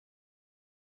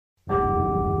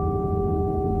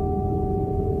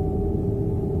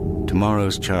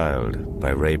Tomorrow's Child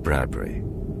by Ray Bradbury.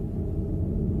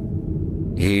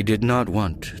 He did not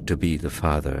want to be the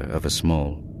father of a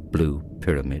small blue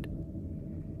pyramid.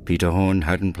 Peter Horn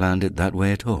hadn't planned it that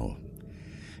way at all.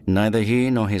 Neither he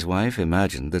nor his wife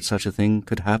imagined that such a thing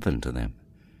could happen to them.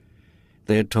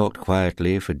 They had talked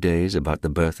quietly for days about the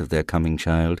birth of their coming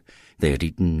child. They had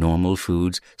eaten normal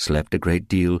foods, slept a great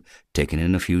deal, taken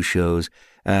in a few shows,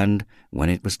 and, when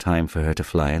it was time for her to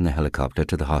fly in the helicopter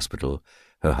to the hospital,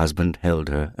 her husband held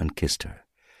her and kissed her.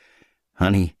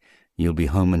 "Honey, you'll be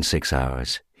home in 6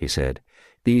 hours," he said.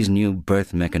 "These new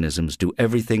birth mechanisms do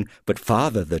everything but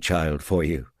father the child for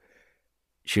you."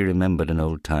 She remembered an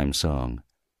old-time song,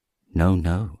 "No,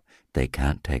 no, they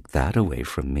can't take that away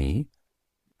from me,"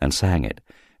 and sang it,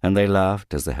 and they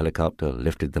laughed as the helicopter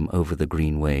lifted them over the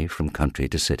greenway from country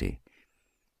to city.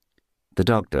 The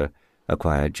doctor, a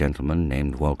quiet gentleman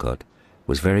named Walcott,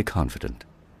 was very confident.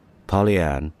 Polly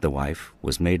Ann, the wife,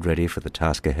 was made ready for the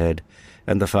task ahead,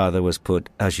 and the father was put,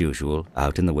 as usual,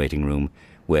 out in the waiting room,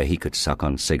 where he could suck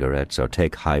on cigarettes or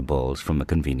take highballs from a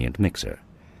convenient mixer.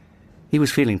 He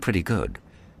was feeling pretty good.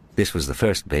 This was the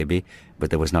first baby, but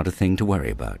there was not a thing to worry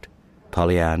about.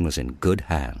 Polly Ann was in good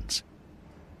hands.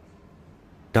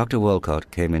 Dr.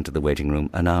 Walcott came into the waiting room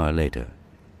an hour later.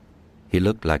 He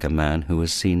looked like a man who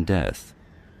has seen death.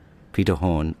 Peter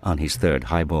Horn, on his third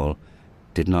highball,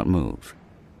 did not move.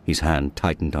 His hand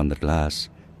tightened on the glass,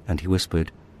 and he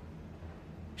whispered,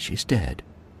 "She's dead."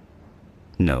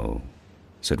 "No,"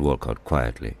 said Walcott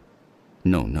quietly.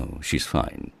 No, she's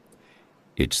fine.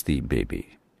 It's the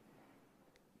baby."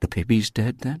 "The baby's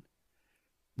dead, then?"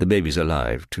 "The baby's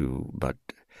alive, too, but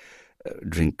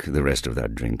drink the rest of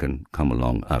that drink and come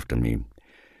along after me.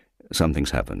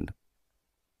 Something's happened."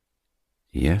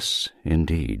 Yes,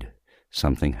 indeed,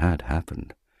 something had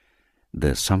happened.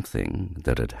 The something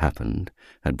that had happened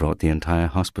had brought the entire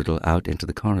hospital out into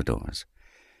the corridors.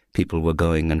 People were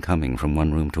going and coming from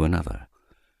one room to another.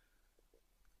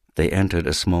 They entered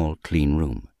a small, clean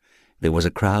room. There was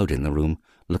a crowd in the room,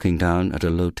 looking down at a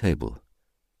low table.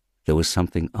 There was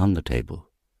something on the table.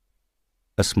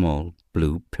 A small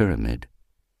blue pyramid.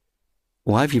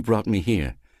 "Why have you brought me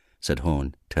here?" said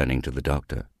Horn, turning to the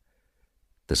doctor.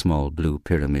 The small blue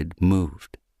pyramid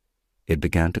moved. It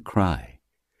began to cry.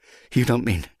 "You don't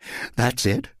mean that's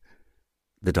it?"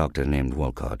 The doctor named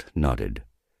Walcott nodded.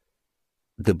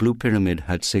 The blue pyramid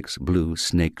had 6 blue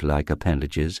snake-like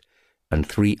appendages and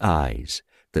 3 eyes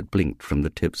that blinked from the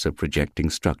tips of projecting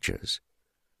structures.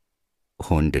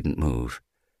 Horn didn't move.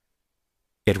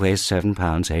 "It weighs 7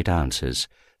 pounds 8 ounces,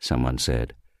 someone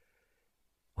said.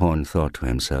 Horn thought to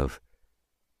himself,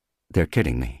 "They're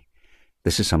kidding me.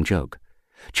 This is some joke.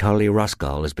 Charlie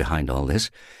Roskall is behind all this.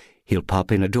 He'll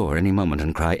pop in a door any moment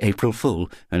and cry, 'April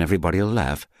Fool,' and everybody'll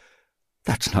laugh.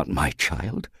 That's not my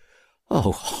child.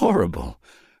 Oh, horrible!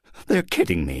 They're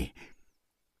kidding me."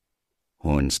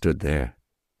 Horn stood there,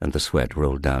 and the sweat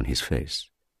rolled down his face.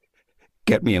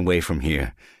 "Get me away from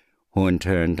here." Horn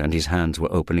turned, and his hands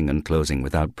were opening and closing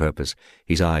without purpose.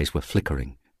 His eyes were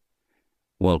flickering.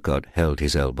 Walcott held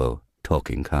his elbow,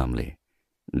 talking calmly.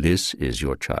 "This is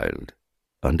your child.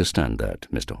 Understand that,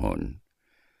 Mr. Horn."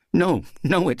 No,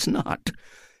 it's not."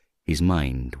 His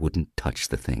mind wouldn't touch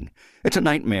the thing. "It's a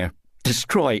nightmare.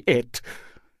 Destroy it."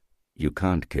 "You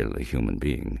can't kill a human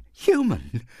being."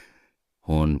 "Human?"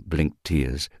 Horn blinked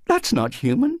tears. "That's not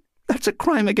human. That's a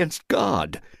crime against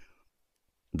God."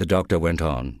 The doctor went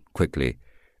on, quickly.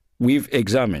 "We've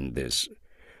examined this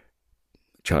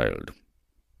child,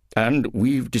 and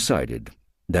we've decided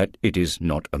that it is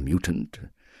not a mutant,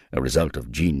 a result of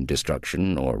gene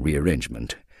destruction or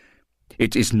rearrangement.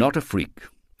 It is not a freak,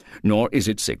 nor is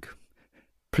it sick.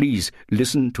 Please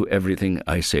listen to everything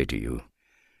I say to you."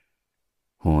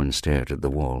 Horn stared at the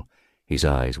wall, his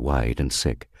eyes wide and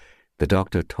sick. The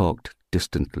doctor talked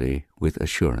distantly with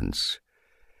assurance.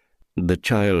 "The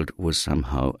child was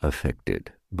somehow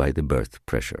affected by the birth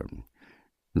pressure.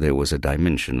 There was a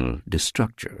dimensional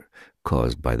destructure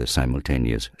caused by the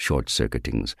simultaneous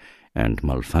short-circuitings and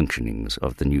malfunctionings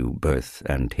of the new birth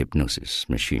and hypnosis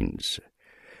machines.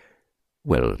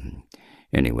 Well,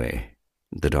 anyway,"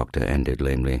 the doctor ended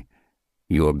lamely,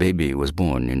 "your baby was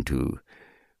born into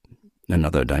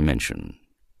another dimension."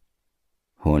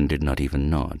 Horn did not even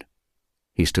nod.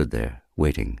 He stood there,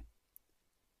 waiting.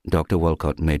 Dr.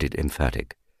 Walcott made it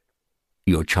emphatic.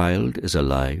 "Your child is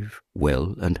alive,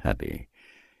 well and happy.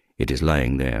 It is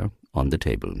lying there on the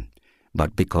table,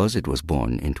 but because it was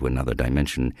born into another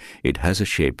dimension, it has a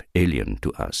shape alien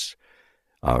to us.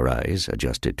 Our eyes,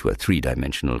 adjusted to a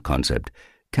 3-dimensional concept,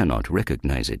 cannot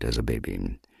recognize it as a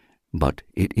baby. But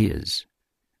it is.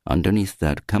 Underneath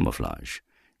that camouflage,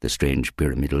 the strange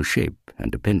pyramidal shape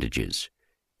and appendages.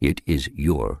 It is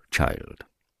your child."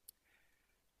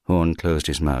 Horn closed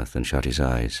his mouth and shut his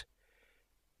eyes.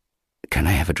 "Can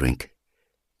I have a drink?"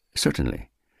 "Certainly."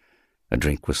 A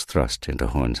drink was thrust into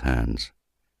Horn's hands.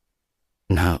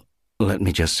 "Now, let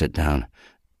me just sit down.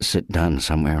 Sit down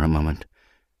somewhere a moment."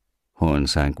 Horn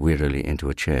sank wearily into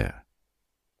a chair.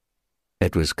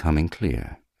 It was coming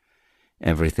clear.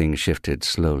 Everything shifted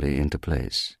slowly into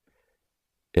place.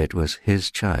 It was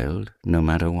his child, no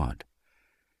matter what.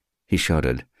 He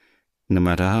shuddered. No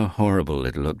matter how horrible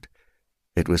it looked,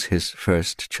 it was his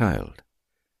first child.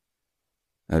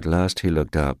 At last he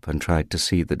looked up and tried to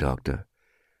see the doctor.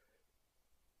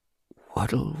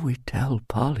 "What'll we tell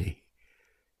Polly?"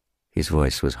 His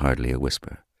voice was hardly a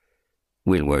whisper.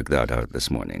 "We'll work that out this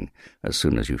morning, as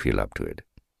soon as you feel up to it."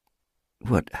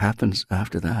 "What happens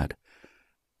after that?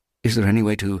 Is there any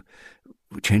way to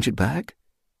change it back?"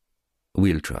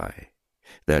 "We'll try.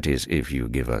 That is, if you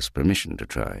give us permission to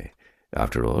try.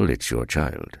 After all, it's your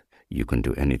child. You can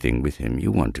do anything with him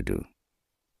you want to do."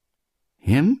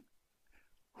 "Him?"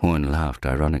 Horn laughed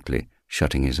ironically,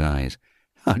 shutting his eyes.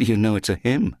 "How do you know it's a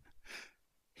him?"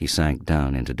 He sank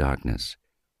down into darkness.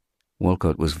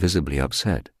 Walcott was visibly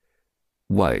upset.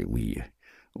 "Why, we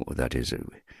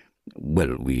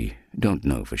don't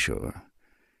know for sure."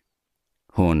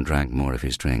 Horn drank more of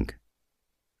his drink.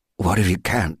 "What if you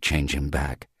can't change him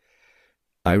back?"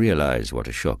 "I realize what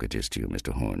a shock it is to you,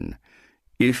 Mr. Horn.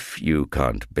 If you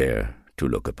can't bear to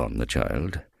look upon the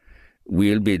child,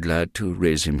 we'll be glad to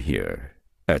raise him here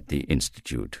at the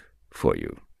Institute for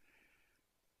you."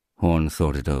 Horn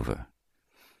thought it over.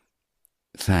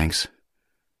 "Thanks,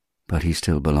 but he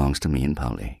still belongs to me and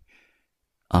Polly.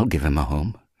 I'll give him a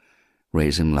home,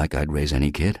 raise him like I'd raise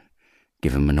any kid,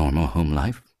 give him a normal home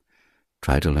life,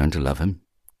 try to learn to love him,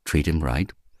 treat him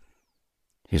right."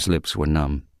 His lips were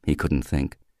numb. He couldn't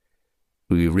think.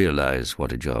 "We realize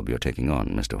what a job you're taking on,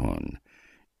 Mr. Horn.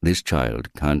 This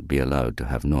child can't be allowed to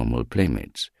have normal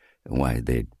playmates. Why,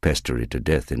 they'd pester it to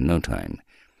death in no time.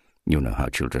 You know how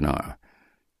children are.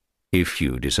 If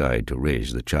you decide to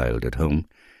raise the child at home,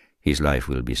 his life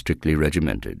will be strictly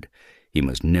regimented. He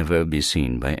must never be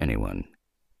seen by anyone.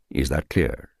 Is that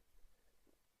clear?"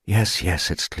 Yes,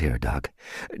 it's clear, Doc.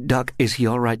 Doc, is he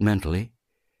all right mentally?"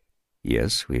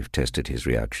 "Yes, we've tested his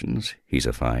reactions. He's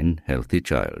a fine, healthy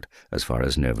child, as far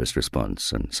as nervous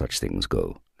response and such things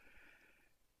go."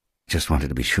 "Just wanted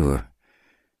to be sure.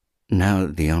 Now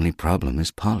the only problem is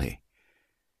Polly."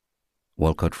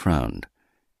 Walcott frowned.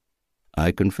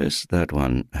 "I confess that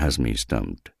one has me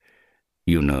stumped.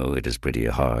 You know it is pretty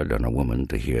hard on a woman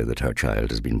to hear that her child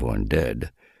has been born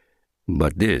dead.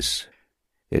 But this,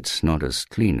 it's not as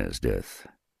clean as death.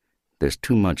 There's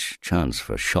too much chance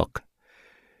for shock.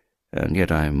 And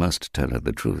yet I must tell her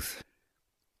the truth."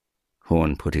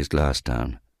 Horn put his glass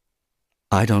down.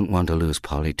 "I don't want to lose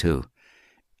Polly, too.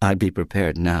 I'd be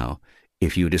prepared now,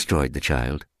 if you destroyed the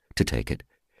child, to take it.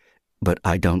 But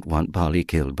I don't want Polly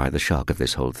killed by the shock of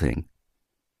this whole thing."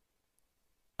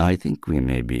 "I think we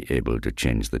may be able to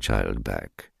change the child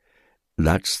back.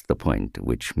 That's the point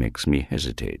which makes me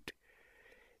hesitate.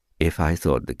 If I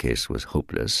thought the case was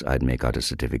hopeless, I'd make out a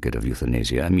certificate of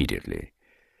euthanasia immediately.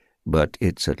 But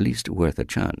it's at least worth a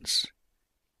chance."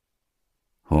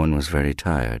 Horn was very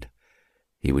tired.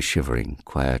 He was shivering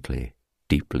quietly,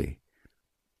 deeply.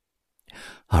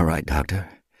 "All right, Doctor.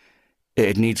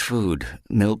 It needs food,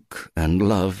 milk, and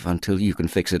love until you can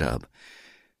fix it up.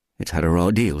 It's had a raw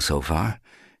deal so far.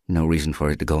 No reason for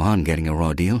it to go on getting a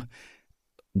raw deal.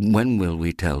 When will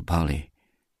we tell Polly?"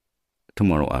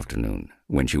 "Tomorrow afternoon,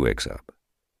 when she wakes up."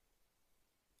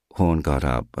 Horn got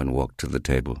up and walked to the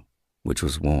table, which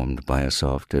was warmed by a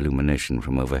soft illumination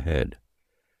from overhead.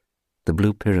 The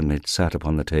blue pyramid sat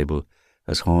upon the table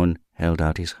as Horn held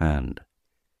out his hand.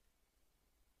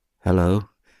 "Hello,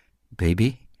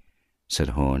 baby," said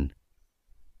Horn.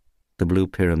 The blue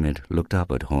pyramid looked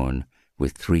up at Horn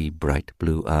with 3 bright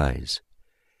blue eyes.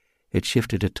 It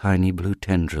shifted a tiny blue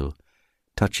tendril,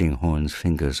 touching Horn's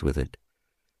fingers with it.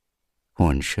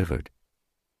 Horn shivered.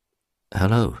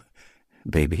 "Hello,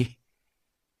 baby."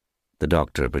 The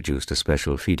doctor produced a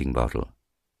special feeding bottle.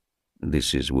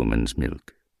 "This is woman's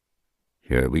milk.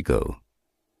 Here we go."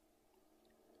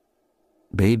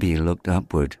 Baby looked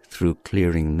upward through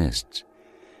clearing mists.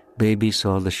 Baby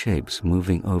saw the shapes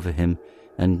moving over him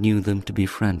and knew them to be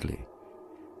friendly.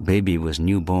 Baby was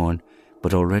newborn,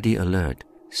 but already alert,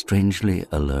 strangely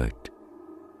alert.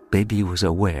 Baby was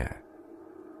aware.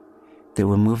 There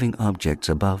were moving objects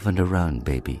above and around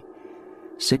Baby.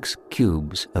 6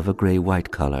 cubes of a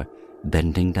gray-white color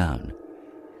bending down.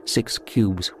 6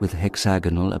 cubes with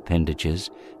hexagonal appendages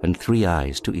and 3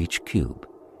 eyes to each cube.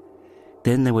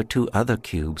 Then there were 2 other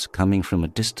cubes coming from a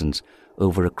distance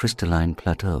over a crystalline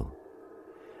plateau.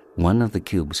 One of the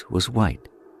cubes was white.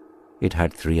 It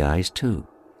had 3 eyes too.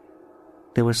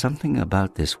 There was something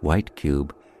about this white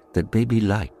cube that Baby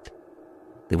liked.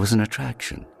 There was an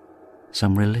attraction,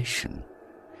 some relation.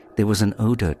 There was an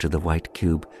odor to the white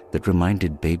cube that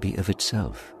reminded Baby of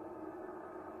itself.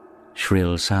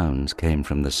 Shrill sounds came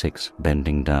from the 6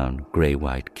 bending down,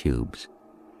 grey-white cubes.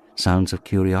 Sounds of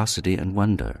curiosity and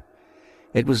wonder.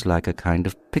 It was like a kind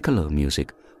of piccolo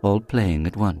music, all playing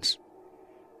at once.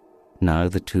 Now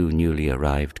the 2 newly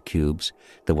arrived cubes,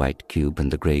 the white cube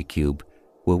and the grey cube,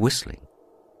 were whistling.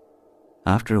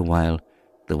 After a while,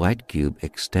 the white cube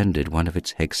extended one of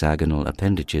its hexagonal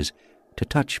appendages to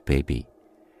touch Baby.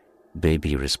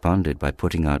 Baby responded by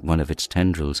putting out one of its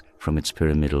tendrils from its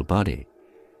pyramidal body.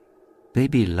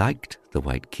 Baby liked the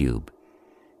white cube.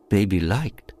 Baby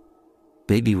liked.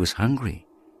 Baby was hungry.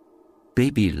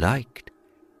 Baby liked.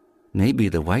 Maybe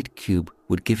the white cube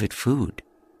would give it food.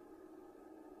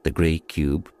 The grey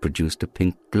cube produced a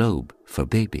pink globe for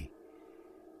Baby.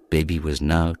 Baby was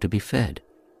now to be fed.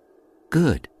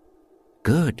 Good.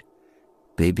 Good.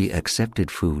 Baby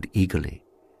accepted food eagerly.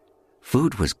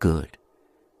 Food was good.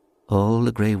 All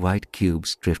the grey-white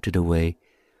cubes drifted away,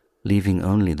 leaving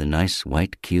only the nice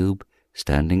white cube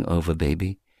standing over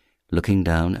Baby, looking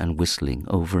down and whistling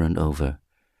over and over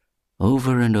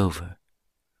and over.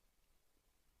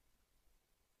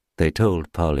 They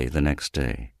told Polly the next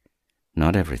day.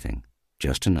 Not everything,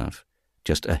 just enough,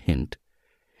 just a hint.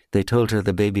 They told her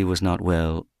the Baby was not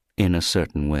well in a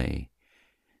certain way.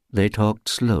 They talked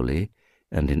slowly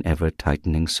and in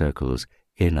ever-tightening circles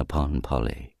in upon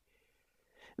Polly.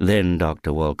 Then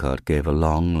Dr. Walcott gave a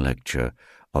long lecture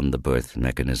on the birth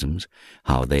mechanisms,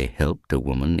 how they helped a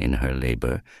woman in her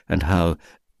labor, and how,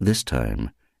 this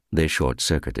time, they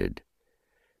short-circuited.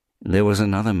 There was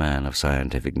another man of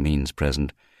scientific means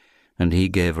present, and he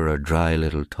gave her a dry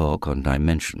little talk on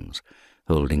dimensions,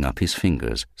 holding up his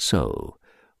fingers so,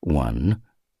 1,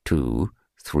 2,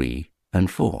 3, and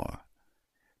 4.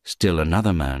 Still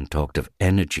another man talked of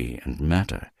energy and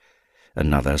matter.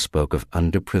 Another spoke of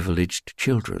underprivileged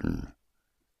children.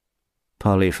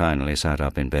 Polly finally sat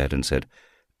up in bed and said,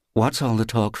 "What's all the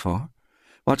talk for?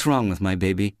 What's wrong with my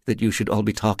baby that you should all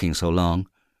be talking so long?"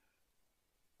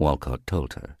 Walcott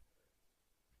told her.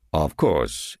 "Of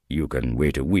course, you can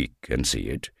wait a week and see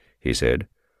it," he said,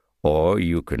 "or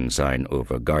you can sign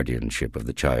over guardianship of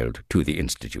the child to the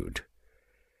Institute."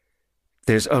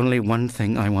 "There's only one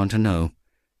thing I want to know,"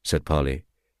 said Polly.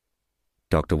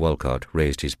 Dr. Walcott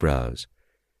raised his brows.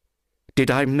 "Did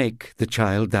I make the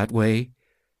child that way?"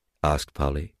 asked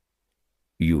Polly.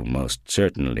 "You most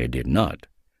certainly did not."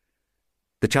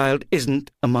 "The child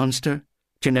isn't a monster,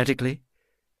 genetically?"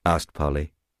 asked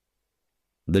Polly.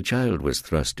 "The child was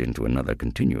thrust into another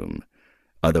continuum.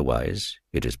 Otherwise,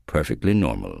 it is perfectly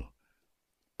normal."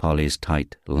 Polly's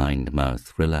tight-lined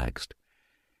mouth relaxed.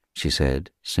 She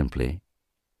said simply,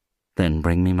 "Then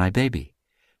bring me my baby.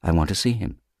 I want to see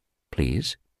him.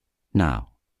 Please,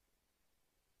 now."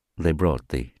 They brought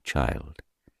the child.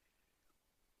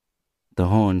 The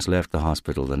Horns left the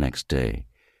hospital the next day.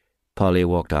 Polly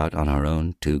walked out on her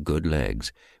own 2 good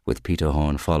legs, with Peter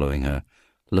Horn following her,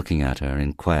 looking at her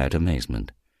in quiet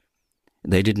amazement.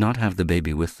 They did not have the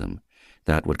baby with them.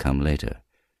 That would come later.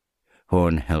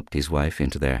 Horn helped his wife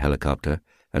into their helicopter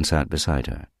and sat beside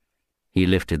her. He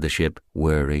lifted the ship,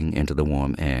 whirring into the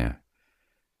warm air.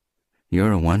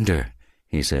 "You're a wonder,"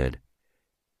 he said.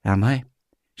 "Am I?"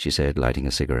 she said, lighting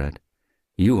a cigarette.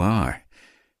 "You are.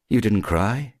 You didn't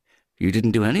cry. You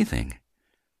didn't do anything."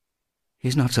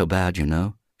 "He's not so bad, you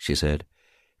know," she said,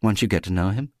 "once you get to know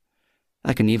him.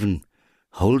 I can even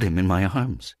hold him in my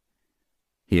arms."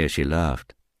 Here she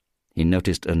laughed. He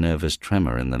noticed a nervous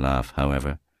tremor in the laugh,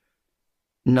 however.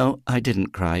 "No, I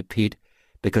didn't cry, Pete,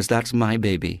 because that's my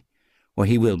baby, or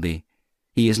he will be.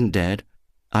 He isn't dead.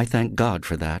 I thank God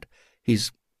for that.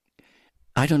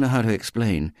 I don't know how to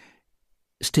explain.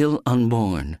 Still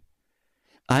unborn.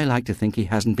 I like to think he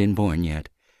hasn't been born yet.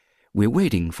 We're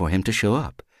waiting for him to show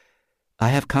up. I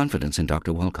have confidence in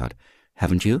Dr. Walcott.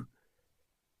 Haven't you?"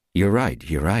 You're right.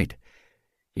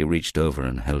 He reached over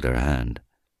and held her hand.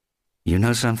 "You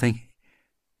know something?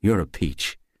 You're a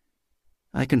peach."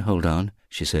 "I can hold on,"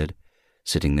 she said,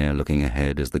 sitting there looking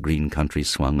ahead as the green country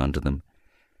swung under them.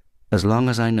 "As long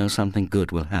as I know something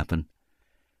good will happen.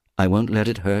 I won't let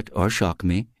it hurt or shock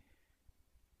me.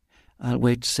 I'll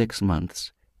wait 6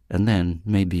 months, and then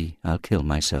maybe I'll kill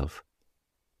myself."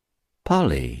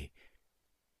 "Polly!"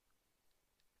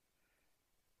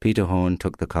 Peter Horn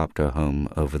took the copter home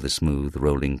over the smooth,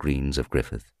 rolling greens of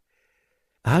Griffith.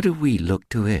 "How do we look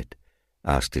to it?"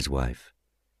 asked his wife.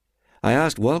 I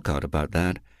asked Walcott about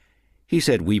that. He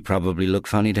said we probably look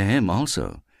funny to him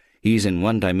also. He's in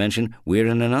one dimension, we're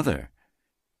in another.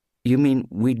 You mean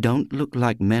we don't look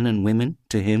like men and women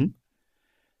to him?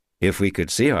 If we could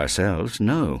see ourselves,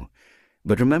 no.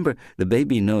 But remember, the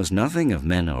baby knows nothing of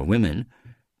men or women.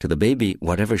 To the baby,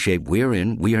 whatever shape we're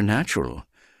in, we are natural.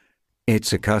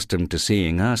 It's accustomed to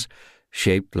seeing us,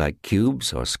 shaped like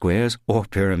cubes or squares or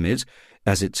pyramids,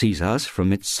 as it sees us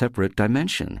from its separate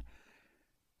dimension.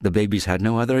 The baby's had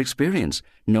no other experience,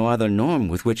 no other norm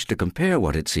with which to compare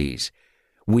what it sees.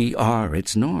 We are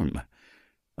its norm.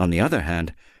 On the other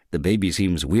hand, the baby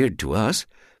seems weird to us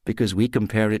because we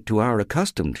compare it to our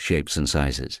accustomed shapes and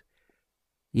sizes.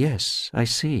 Yes, I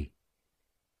see.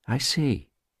 I see.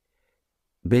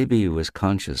 Baby was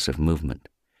conscious of movement.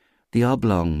 The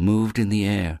oblong moved in the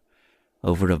air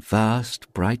over a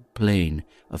vast, bright plain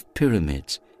of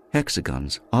pyramids,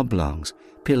 hexagons, oblongs,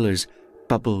 pillars,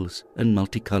 bubbles, and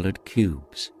multicolored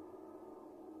cubes.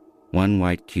 One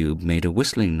white cube made a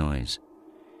whistling noise.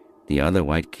 The other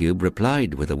white cube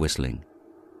replied with a whistling.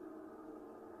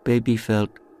 Baby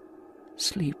felt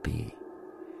sleepy.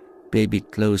 Baby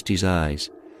closed his eyes,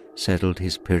 settled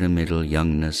his pyramidal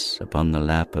youngness upon the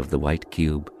lap of the white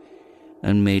cube,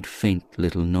 and made faint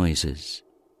little noises.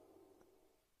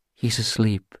 "He's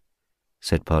asleep,"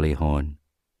 said Polly Horne.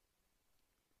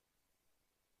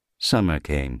 Summer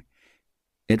came.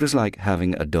 It was like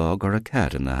having a dog or a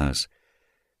cat in the house.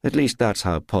 At least that's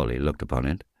how Polly looked upon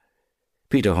it.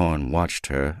 Peter Horne watched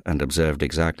her and observed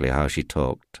exactly how she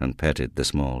talked and petted the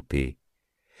small pea.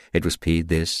 It was pea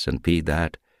this and pea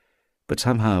that, but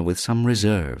somehow with some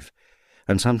reserve,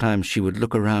 and sometimes she would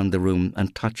look around the room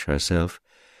and touch herself,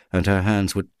 and her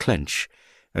hands would clench,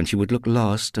 and she would look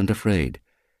lost and afraid,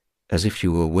 as if she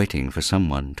were waiting for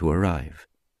someone to arrive.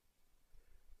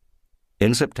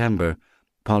 In September,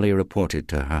 Polly reported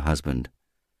to her husband.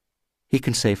 "He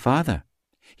can say father.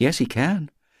 Yes, he can.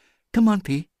 Come on,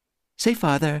 Pea. Say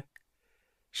father."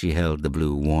 She held the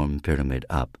blue warm pyramid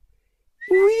up.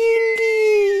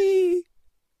 "Wheelie!"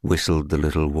 whistled the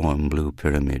little warm blue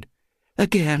pyramid.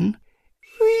 "Again."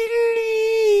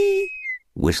 "Wheelie!"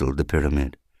 whistled the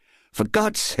pyramid. "For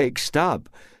God's sake, stop,"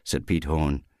 said Pete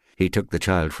Horne. He took the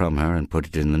child from her and put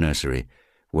it in the nursery,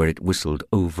 where it whistled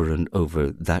over and over,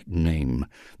 that name,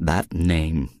 that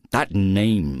name, that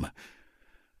name.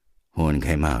 Horne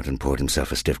came out and poured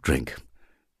himself a stiff drink.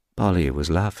 Polly was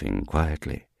laughing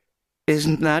quietly.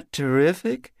 "Isn't that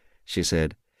terrific?" she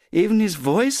said. "Even his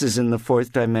voice is in the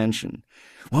fourth dimension.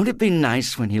 Won't it be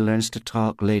nice when he learns to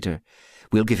talk later?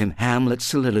 We'll give him Hamlet's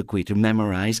soliloquy to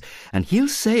memorize, and he'll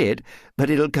say it, but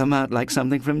it'll come out like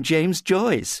something from James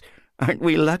Joyce. Aren't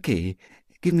we lucky?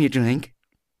 Give me a drink."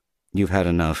 "You've had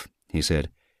enough," he said.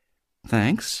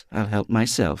 "Thanks, I'll help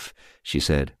myself," she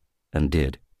said, and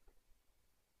did.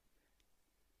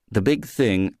 The big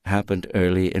thing happened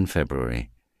early in February.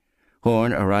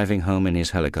 Horne, arriving home in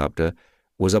his helicopter,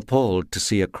 was appalled to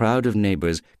see a crowd of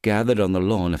neighbors gathered on the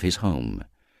lawn of his home.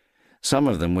 Some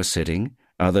of them were sitting,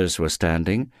 others were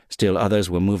standing, still others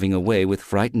were moving away with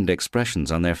frightened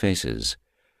expressions on their faces.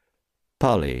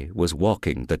 Polly was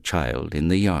walking the child in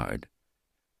the yard.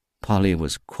 Polly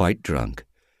was quite drunk.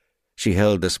 She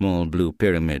held the small blue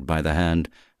pyramid by the hand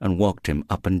and walked him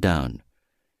up and down.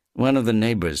 One of the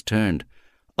neighbors turned.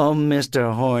 "Oh,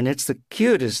 Mr. Horne, it's the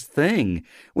cutest thing.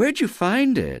 Where'd you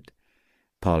find it?"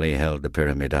 Polly held the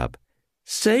pyramid up.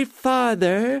 "Say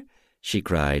father," she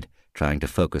cried, trying to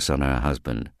focus on her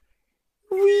husband.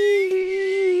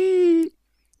 "Wee!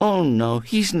 Oh, no,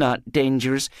 he's not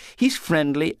dangerous. He's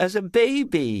friendly as a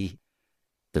baby."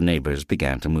 The neighbors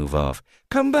began to move off.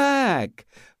 "Come back!"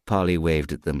 Polly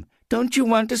waved at them. "Don't you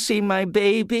want to see my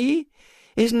baby?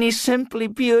 Isn't he simply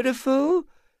beautiful?"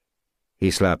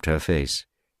 He slapped her face.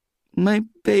 "My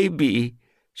baby,"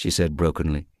 she said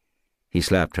brokenly. He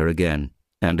slapped her again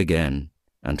and again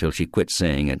until she quit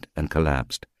saying it and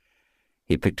collapsed.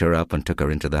 He picked her up and took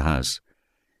her into the house.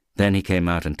 Then he came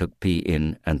out and took P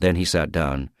in, and then he sat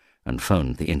down and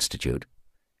phoned the Institute.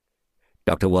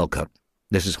 "Dr. Walcott,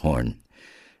 this is Horne.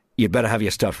 You'd better have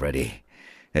your stuff ready.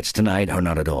 It's tonight or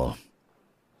not at all."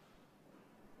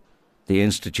 The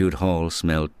Institute hall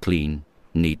smelled clean,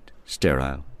 neat,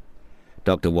 sterile.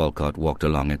 Dr. Walcott walked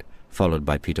along it, followed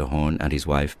by Peter Horne and his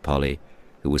wife, Polly,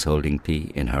 who was holding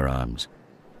P in her arms.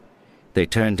 They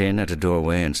turned in at a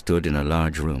doorway and stood in a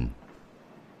large room.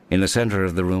 In the center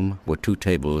of the room were 2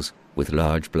 tables with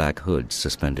large black hoods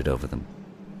suspended over them.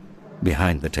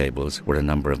 Behind the tables were a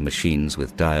number of machines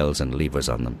with dials and levers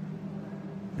on them.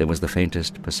 There was the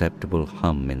faintest perceptible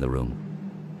hum in the room.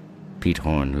 Pete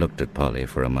Horne looked at Polly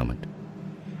for a moment.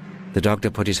 The doctor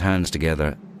put his hands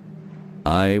together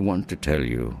 "I want to tell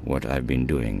you what I've been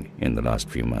doing in the last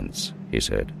few months," he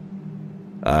said.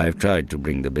 "I've tried to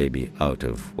bring the baby out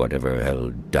of whatever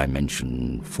hell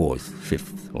dimension, 4th,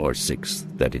 5th, or 6th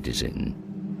that it is in."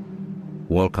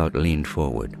 Walcott leaned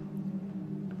forward.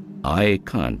 "I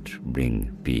can't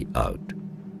bring P out,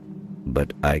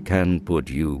 but I can put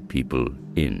you people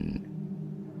in."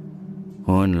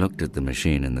 Horn looked at the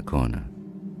machine in the corner.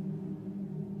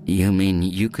 "You mean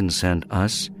you can send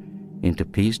us into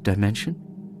P's dimension?"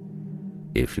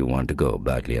 "If you want to go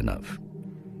badly enough."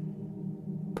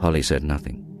 Polly said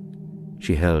nothing.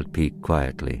 She held Pete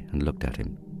quietly and looked at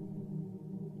him.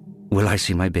 "Will I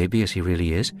see my baby as he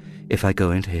really is, if I go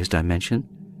into his dimension?"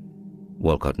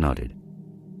 Walcott nodded.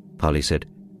 Polly said,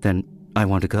 "Then I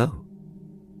want to go."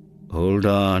 "Hold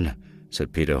on,"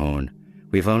 said Peter Horn.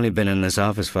 "We've only been in this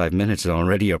office 5 minutes and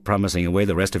already you're promising away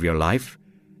the rest of your life?"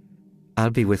 "I'll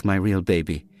be with my real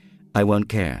baby. I won't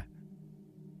care."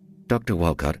 "Dr.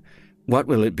 Walcott, what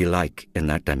will it be like in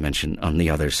that dimension on the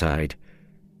other side?"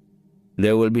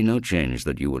 "There will be no change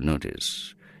that you will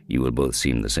notice. You will both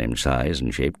seem the same size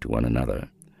and shape to one another.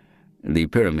 The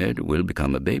pyramid will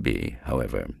become a baby,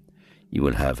 however. You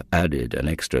will have added an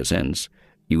extra sense.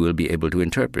 You will be able to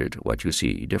interpret what you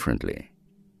see differently."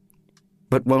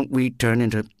 "But won't we turn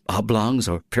into oblongs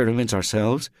or pyramids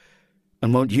ourselves?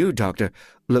 And won't you, Doctor,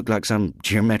 look like some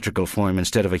geometrical form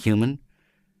instead of a human?"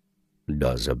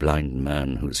 "Does a blind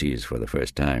man who sees for the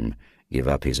first time give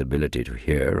up his ability to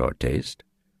hear or taste?"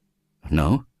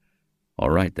 "No?" "All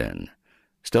right, then.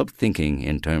 Stop thinking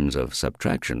in terms of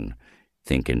subtraction.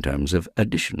 Think in terms of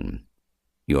addition.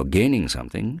 You're gaining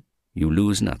something, you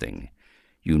lose nothing.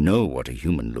 You know what a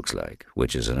human looks like,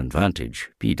 which is an advantage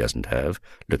P doesn't have,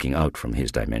 looking out from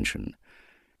his dimension.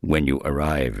 When you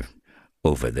arrive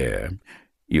over there,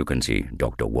 you can see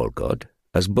Dr. Walcott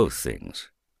as both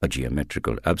things, a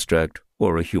geometrical abstract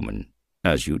or a human,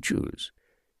 as you choose.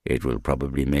 It will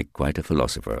probably make quite a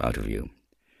philosopher out of you.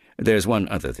 There's one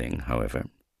other thing, however."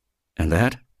 "And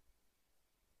that?"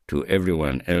 "To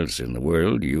everyone else in the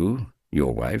world, you,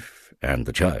 your wife, and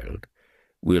the child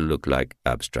will look like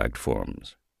abstract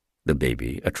forms. The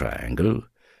baby a triangle,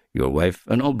 your wife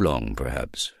an oblong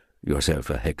perhaps, yourself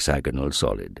a hexagonal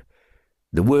solid.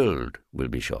 The world will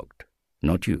be shocked,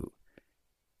 not you.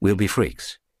 We'll be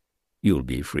freaks. You'll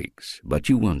be freaks, but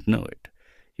you won't know it.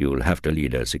 You'll have to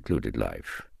lead a secluded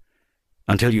life."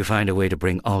 "Until you find a way to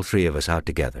bring all 3 of us out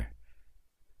together."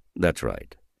 "That's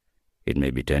right. It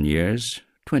may be 10 years,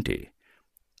 20.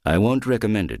 I won't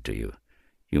recommend it to you.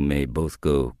 You may both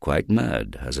go quite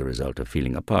mad as a result of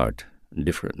feeling apart,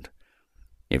 different.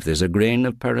 If there's a grain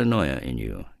of paranoia in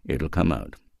you, it'll come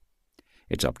out.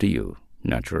 It's up to you,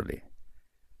 naturally."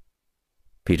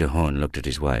 Peter Horn looked at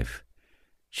his wife.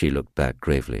 She looked back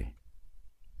gravely.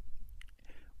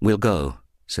 "We'll go,"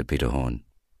 said Peter Horn.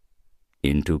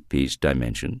 "Into P's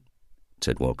dimension?"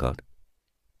 said Walcott.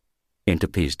 "Into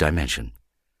P's dimension."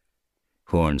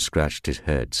 Horn scratched his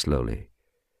head slowly.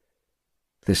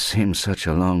 "This seems such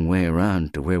a long way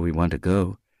around to where we want to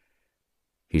go."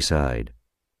 He sighed.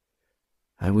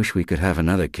 "I wish we could have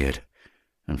another kid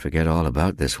and forget all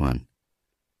about this one."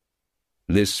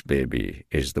 "This baby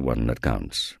is the one that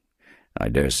counts. I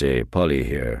dare say Polly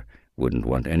here wouldn't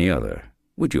want any other.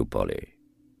 Would you, Polly?"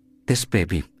 This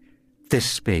baby,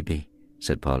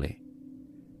 said Polly.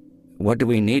 "What do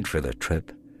we need for the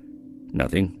trip?"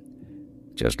 "Nothing.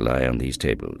 Just lie on these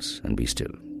tables and be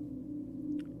still."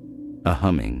 A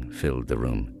humming filled the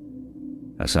room,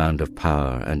 a sound of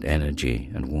power and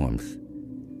energy and warmth.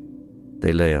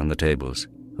 They lay on the tables,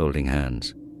 holding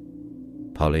hands,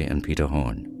 Polly and Peter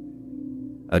Horn.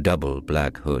 A double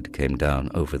black hood came down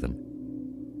over them.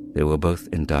 They were both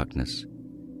in darkness.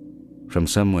 From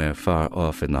somewhere far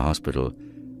off in the hospital,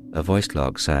 a voice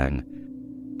log sang,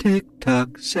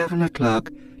 "Tick-tock, 7 o'clock,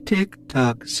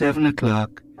 tick-tock, 7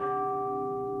 o'clock,"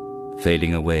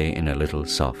 fading away in a little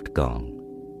soft gong.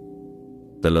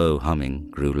 The low humming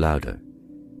grew louder.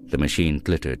 The machine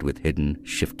glittered with hidden,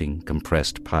 shifting,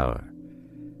 compressed power.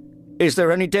 "Is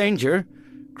there any danger?"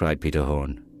 cried Peter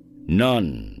Horn.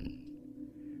 "None."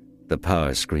 The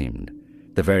power screamed.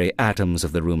 The very atoms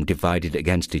of the room divided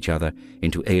against each other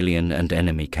into alien and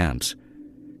enemy camps.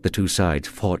 The 2 sides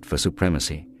fought for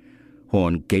supremacy.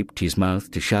 Horn gaped his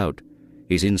mouth to shout.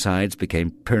 His insides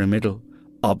became pyramidal,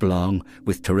 oblong,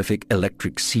 with terrific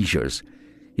electric seizures.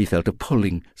 He felt a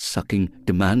pulling, sucking,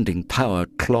 demanding power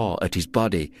claw at his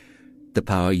body. The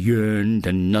power yearned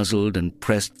and nuzzled and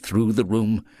pressed through the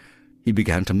room. He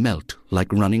began to melt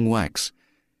like running wax.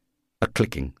 A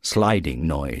clicking, sliding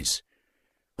noise.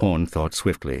 Horn thought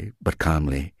swiftly, but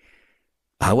calmly.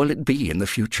 How will it be in the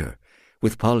future,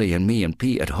 with Polly and me and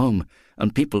P at home,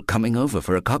 and people coming over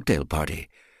for a cocktail party.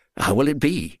 How will it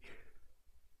be?"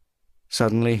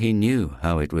 Suddenly he knew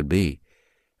how it would be,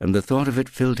 and the thought of it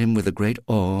filled him with a great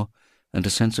awe and a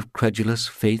sense of credulous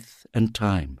faith and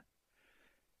time.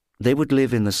 They would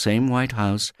live in the same white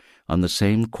house on the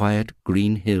same quiet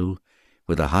green hill,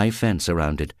 with a high fence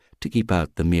around it to keep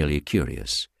out the merely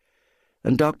curious.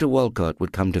 And Dr. Walcott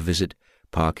would come to visit,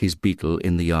 park his beetle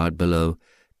in the yard below,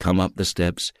 come up the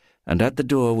steps, and at the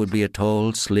door would be a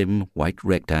tall, slim, white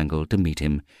rectangle to meet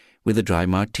him, with a dry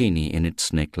martini in its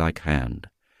snake-like hand.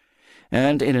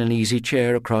 And in an easy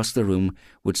chair across the room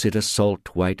would sit a salt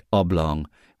white oblong,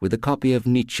 with a copy of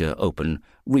Nietzsche open,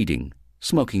 reading,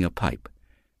 smoking a pipe.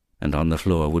 And on the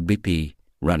floor would be P,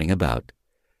 running about.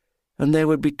 And there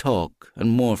would be talk, and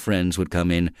more friends would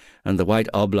come in, and the white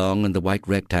oblong and the white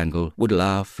rectangle would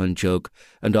laugh and joke,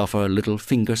 and offer little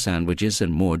finger sandwiches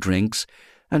and more drinks,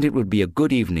 and it would be a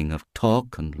good evening of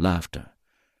talk and laughter.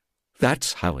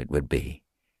 That's how it would be.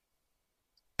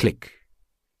 Click.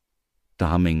 The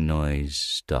humming noise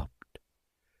stopped.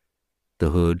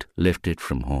 The hood lifted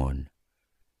from horn.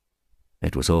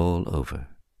 It was all over.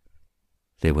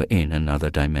 They were in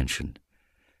another dimension.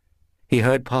 He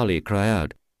heard Polly cry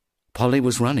out. Polly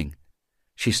was running.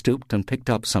 She stooped and picked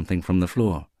up something from the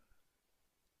floor.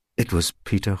 It was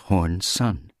Peter Horn's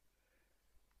son.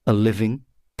 A living,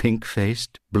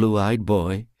 pink-faced, blue-eyed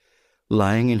boy,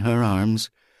 lying in her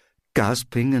arms,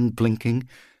 gasping and blinking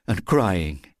and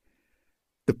crying.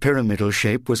 The pyramidal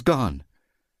shape was gone.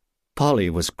 Polly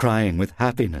was crying with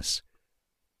happiness.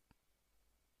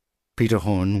 Peter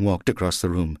Horn walked across the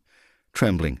room,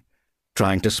 trembling,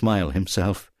 trying to smile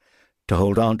himself, to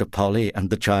hold on to Polly and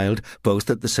the child both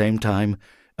at the same time,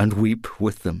 and weep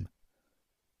with them.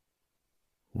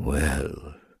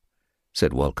 "Well,"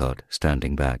 said Walcott,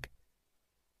 standing back.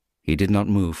 He did not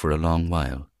move for a long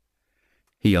while.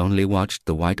 He only watched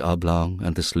the white oblong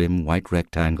and the slim white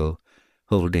rectangle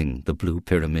holding the blue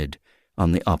pyramid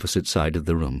on the opposite side of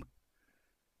the room.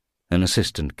 An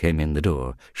assistant came in the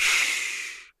door.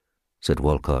 "Shh," said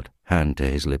Walcott, hand to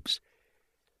his lips.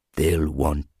 "They'll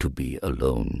want to be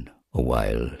alone a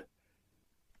while.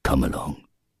 Come along."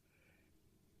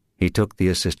 He took the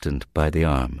assistant by the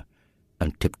arm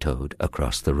and tiptoed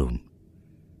across the room.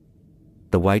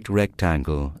 The white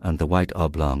rectangle and the white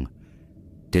oblong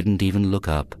didn't even look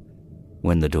up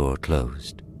when the door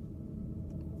closed.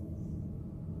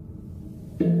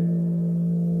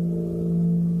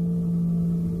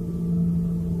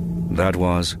 That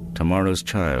was Tomorrow's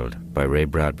Child by Ray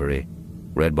Bradbury,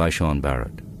 read by Sean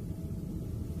Barrett.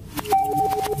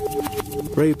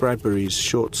 Ray Bradbury's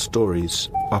short stories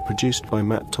are produced by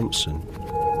Matt Thompson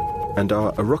and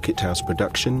are a Rocket House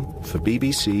production for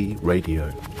BBC Radio.